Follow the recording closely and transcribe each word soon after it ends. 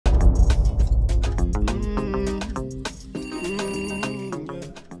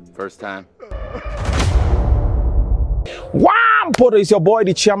first time. Wampoto, it's your boy,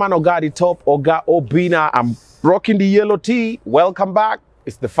 the chairman Oga, the top Oga Obinna. I'm rocking the yellow tee. Welcome back.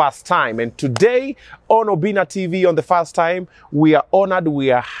 It's the first time. And today on ObinnaTV, on the first time, we are honored, we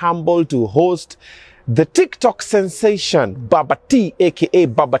are humbled to host the TikTok sensation, Baba T, aka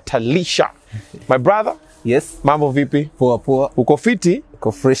Baba Talisha. My brother? Yes. Mambo vipi? Poa poa. Uko fiti?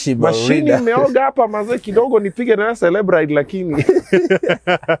 Uko freshi mashini barida. Meoga hapa mazee kidogo nipige na celebrate lakini.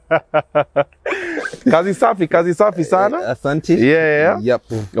 Kazi safi sana. Asante. Yeah. Yep.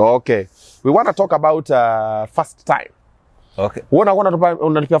 Okay. We want to talk about first time. Okay.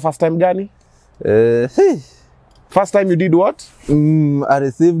 Unatupia first time gani? Hey. First time you did what? I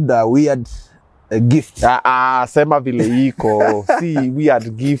received a weird gift. Sema vile iko. Si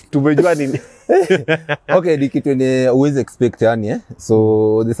weird gift. Tumejua nini? Okay, di kitu ni always expect yani eh.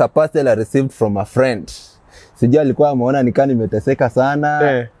 So this a parcel I received from a friend. Sijui alikuwa ameona nikaa nimeteseka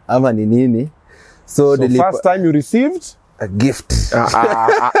sana ama ni nini. So first time you received a gift.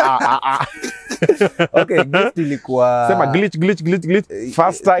 Okay, gift ilikuwa sema glitch.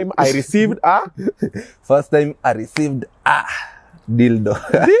 First time I received a first time I received a Deeldoh.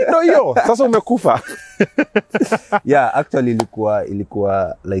 Deeldoh hiyo. Sasa umekufa. Yeah, actually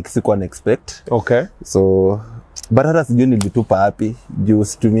ilikuwa like sikuwa expect. Okay. So but hata sijui nilitupa hapi juu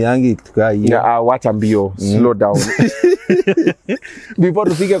situmiangi kitu hiyo. Yeah, wacha mbio, slow down. Before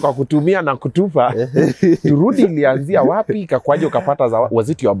tufike kwa kutumia na kutupa, turudi ilianzia wapi, kakwaje ukapata was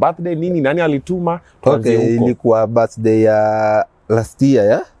it your birthday, nini alituma? Okay, ilikuwa birthday ya last year,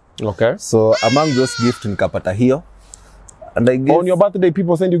 yeah? Okay. So among those gifts nikapata hiyo. And I guess, on your birthday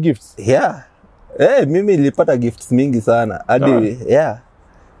people send you gifts? Yeah. Mimi nilipata gifts mingi sana. Hadi yeah.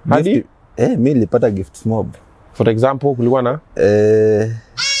 Hadi mimi nilipata gifts mob. For example, kulikuwa na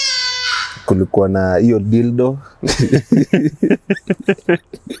kulikuwa na hiyo Deeldoh.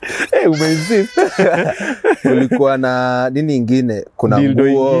 Umeinsist. Kulikuwa na nini ingine? Kuna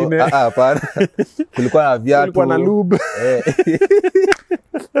nguo. Hapana. Kulikuwa na viatu. Kulikuwa na lube.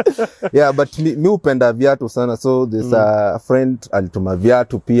 Yeah, but mi upenda viatu sana. So there's a friend alituma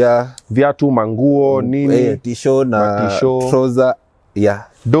viatu pia. Viatu, manguo, nini? T-shirt na trouser. Yeah.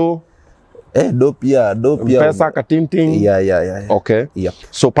 Do pia. Pesa katinting. Yeah. Okay. Yep.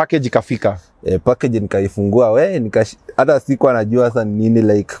 So package ikafika. Package nikaifungua. Hata sikuwa najua sasa nini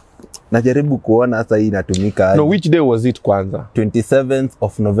like najaribu kuona sasa hii inatumika. No, which day was it kwanza? 27th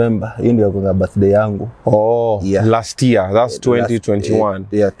of November. Hiyo ndio kwa birthday yangu. Yeah. Last year. That's 2021.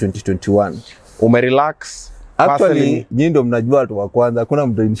 Yeah, 2021. Umerelax? Actually, nyinyi ndio mnajua watu wa kwanza. Kuna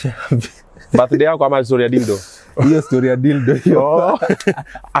mtu nishaambia. Birthday yako ama story ya Deeldoh? Hiyo story ya Deeldoh hiyo.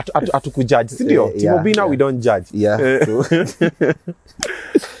 Atukujudge, si ndio? Team Obinna, we don't judge. Yeah.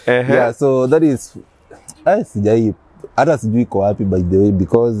 Yeah, so that is sijai hata sijui iko wapi by the way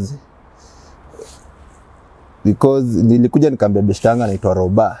because nilikuja nikamwambia beshtanga naitwa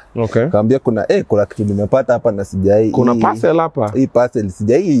Roba. Okay. Kaambia kuna kitu nimepata hapa na sijai. Kuna parcel hapa. Hii parcel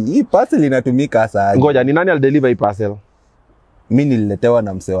sijai. Hii parcel inatumika sasa. Ngoja, ni nani alideliver hii parcel? Mimi nililetewa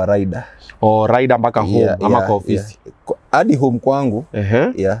na mse wa rider. Rider mpaka home ama kwa office. Hadi home kwangu.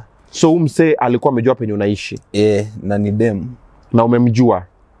 Yeah. So mse alikuwa amejua penye unaishi. Na ni dem. Na umemjua?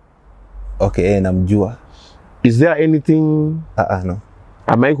 Okay, namjua. Is there anything no.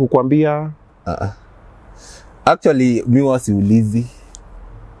 Amai kukuambia? Actually, mi wasiulizi.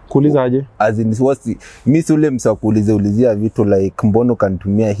 Kuuliza aje? As in mi si ule msa ulizia vitu like mbono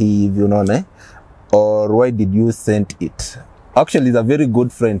kanitumia hii hivi unaona or why did you send it? Actually, is a very good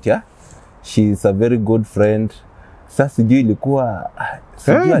friend, yeah? She's a very good friend. Sasa sijui ilikuwa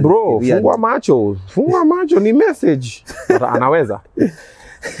bro, fungua macho ni message. Anaweza?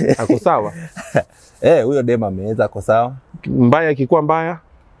 Ako sawa? Huyo dem ameweza ako sawa. Mbaya ikikuwa mbaya?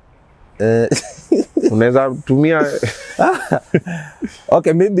 Unaweza tumia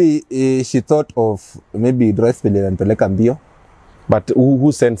Okay, maybe she thought of maybe dry spell inanipeleka mbio. But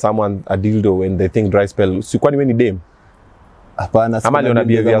who sent someone a Deeldoh when they think dry spell? Si kwani wewe ni dem? Hapana, ama aliona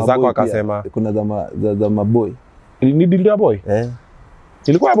behavior zako akasema kuna za maboy. Ni Deeldoh boy?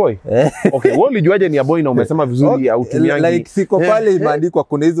 Ilikuwa boy? Okay, wewe ulijuaje ni ya boy na umesema vizuri au tumiangi? Like siko pale imeandikwa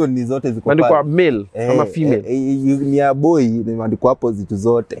kuna hizo ni zote ziko pale. Imeandikwa male ama female? Ni ya boy imeandikwa hapo zitu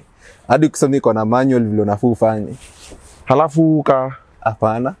zote. Hadi kusoma iko na manual vile unafuu ufanye. Halafu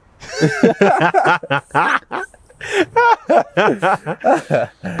hapana.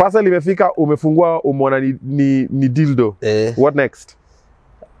 Parcel imefika, umefungua, umeona ni Deeldoh. What next?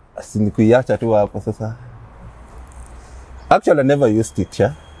 Sinikuiacha tu hapo sasa. Actually, I never used it,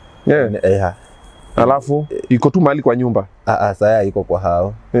 yeah. Alafu iko tu mahali kwa nyumba. Sasa iko kwa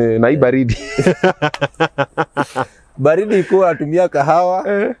hao. Na hii baridi. Baridi iko atumia kahawa.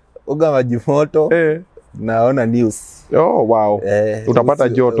 oga maji moto. Naona news. Oh wow. Utapata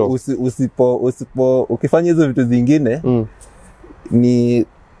joto. Ukifanya hizo vitu zingine ni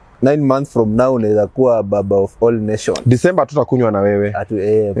 9 months from now unaweza kuwa baba of all nations. December tutakunywa na wewe.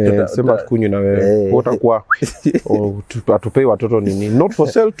 December tukunywe na wewe. Utakuwa atupei watoto nini? Not for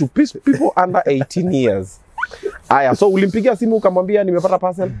sale to people under 18 years. Aya, so ulimpigia simu ukamwambia nimepata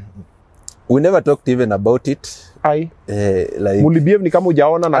parcel? We never talked even about it. Like mulibehave ni kama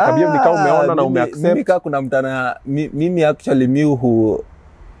hujaona na kabehave ni kama umeona na umeaccept. Mimi kama kuna mtana mimi actually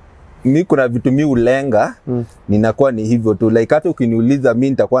mi kuna vitu mi ulenga ninakuwa ni hivyo tu, like hata ukiniuliza mimi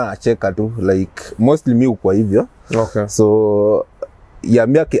nitakuwa nacheka tu, like mostly mi kwa hivyo. Okay. So ya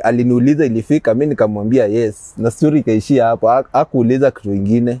miaka aliniuliza ilifika, mimi nikamwambia yes, na story ikaishia hapo. Hakuuliza kitu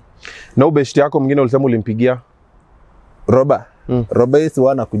kingine. Na ubeshti yako mwingine ulisema ulimpigia? Roba is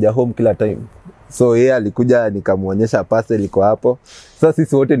anakuja home kila time. So yeye alikuja nikamuonyesha parcel iko hapo. Sasa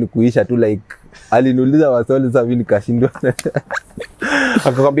sisi wote ni kuisha tu, like aliniuliza maswali sasa mimi nikashindwa.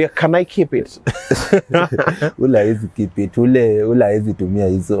 Akakwambia can I keep it? Ula hizi keep it. Ula hizi tumia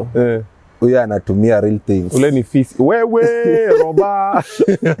hizo. Huyo anatumia real things. Ule ni fish. Wewe Roba.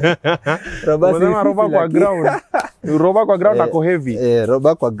 Roba kwa ground. Roba kwa ground ako heavy.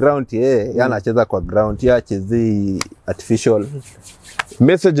 Roba kwa ground yeye anacheza kwa ground, yeye achezi artificial.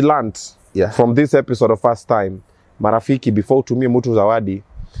 Message learned from this episode of First Time. Marafiki, before utumie mtu zawadi,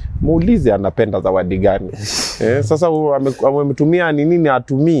 muulize anapenda zawadi gani. Sasa ametumia nini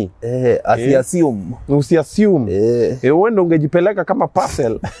atumii. Asiassume. Usiassume. Wewe ndo ungejipeleka kama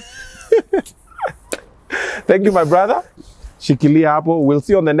parcel. Thank you my brother. Shikilia hapo. We'll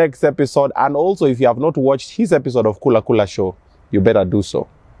see you on the next episode, and also if you have not watched his episode of Kula Kula Show, you better do so.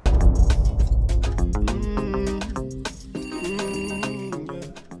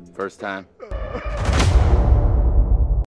 First time.